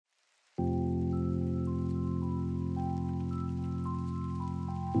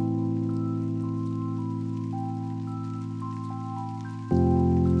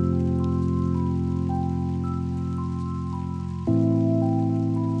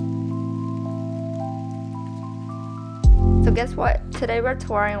So guess what? Today we're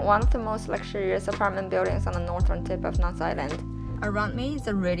touring one of the most luxurious apartment buildings on the northern tip of North Island. Around me is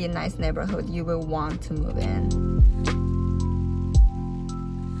a really nice neighborhood you will want to move in.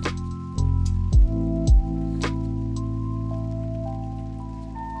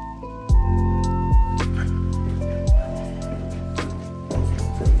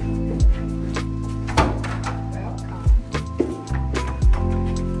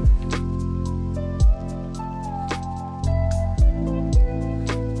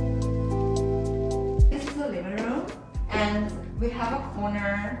 We have a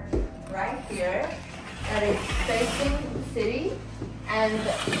corner right here that is facing the city, and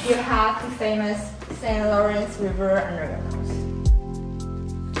you have the famous St. Lawrence River under your nose.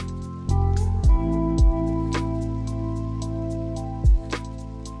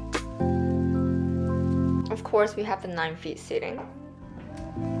 Of course, we have the 9 feet seating.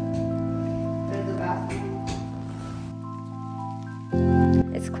 There's the bathroom.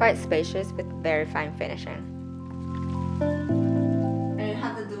 It's quite spacious with very fine finishing. And you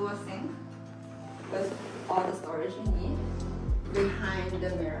have the dual sink with all the storage you need behind the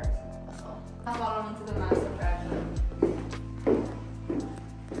mirrors. So I'll follow me to the master bedroom.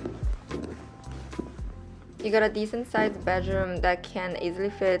 You got a decent sized bedroom that can easily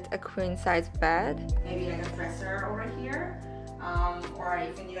fit a queen size bed. Maybe like a dresser over here, or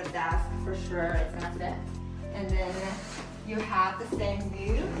if you need a desk, for sure it's gonna fit. And then you have the same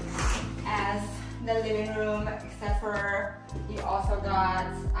view as the living room, except for you also got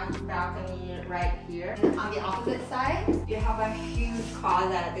a balcony right here. And on the opposite side, you have a huge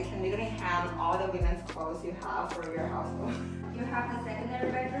closet that can literally handle all the women's clothes you have for your household. You have a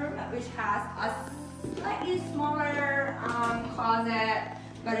secondary bedroom, which has a slightly smaller closet,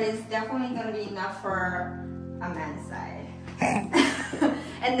 but it's definitely going to be enough for a man's side.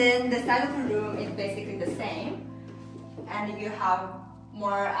 And then the side of the room is basically the same, and you have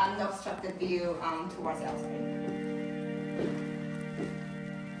more unobstructed view towards the outside.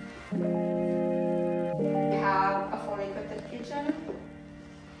 We have a fully equipped kitchen.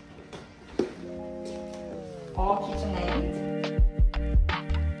 All kitchen named.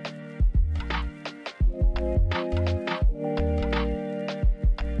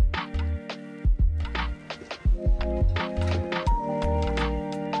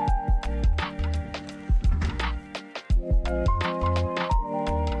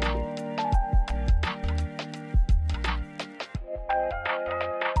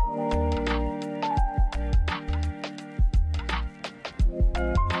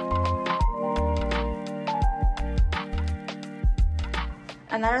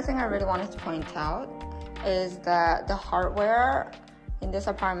 Another thing I really wanted to point out is that the hardware in this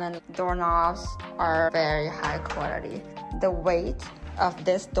apartment, doorknobs are very high quality. The weight of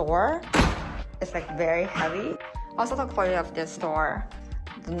this door is like very heavy. Also the quality of this door,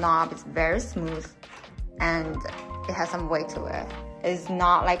 the knob is very smooth and it has some weight to it. It's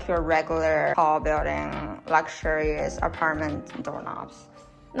not like your regular tall building, luxurious apartment doorknobs.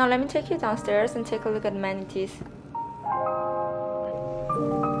 Now let me take you downstairs and take a look at amenities.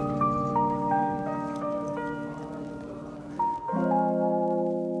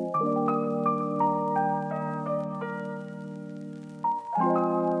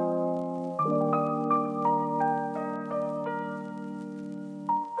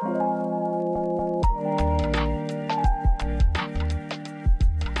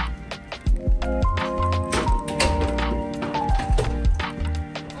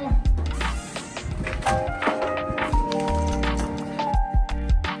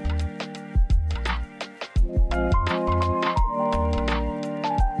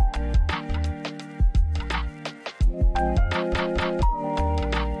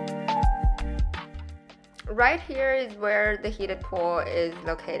 Right here is where the heated pool is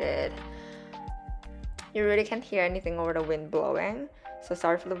located. You really can't hear anything over the wind blowing, so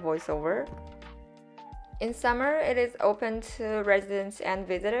sorry for the voiceover. In summer, it is open to residents and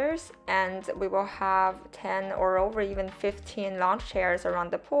visitors, and we will have 10 or over even 15 lounge chairs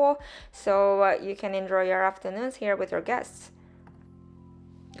around the pool, so you can enjoy your afternoons here with your guests.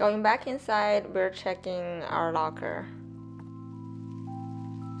 Going back inside, we're checking our locker.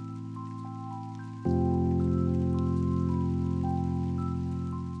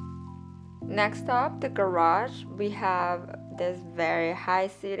 Next up, the garage. We have this very high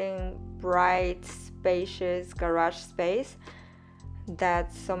seating, bright, spacious garage space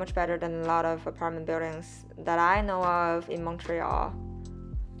that's so much better than a lot of apartment buildings that I know of in Montreal,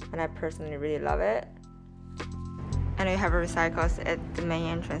 and I personally really love it. And we have a recycles at the main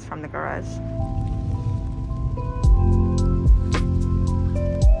entrance from the garage.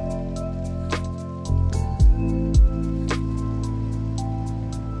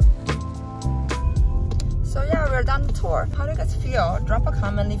 tour. How do you guys feel? Drop a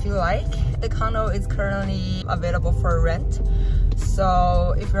comment if you like. The condo is currently available for rent,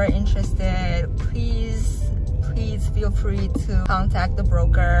 so if you're interested, please feel free to contact the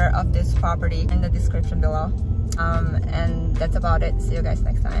broker of this property in the description below. And that's about it. See you guys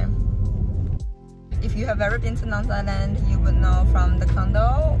next time. If you have ever been to North Island, you would know from the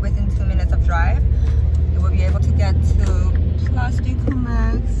condo, within 2 minutes of drive, you will be able to get to Plastic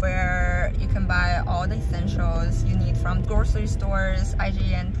Comex, where you can buy all the essentials you need from grocery stores,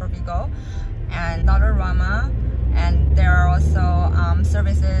 IGN, Provigo, and Dollarama. And there are also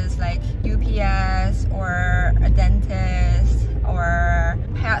services like UPS or a dentist or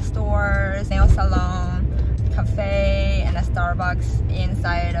pet stores, nail salon, cafe, and a Starbucks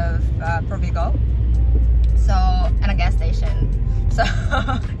inside of Provigo. So, and a gas station. So,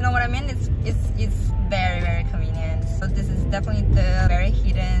 you know what I mean? It's very convenient. So this is definitely the very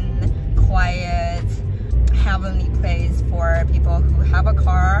hidden, quiet, heavenly place for people who have a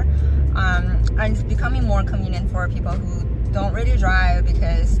car. And it's becoming more convenient for people who don't really drive,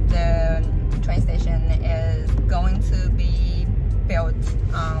 because the train station is going to be built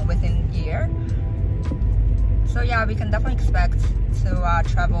within a year. So yeah, we can definitely expect to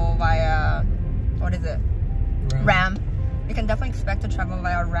travel via, what is it? RAM. We can definitely expect to travel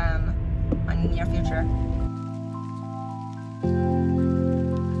via RAM in the near future.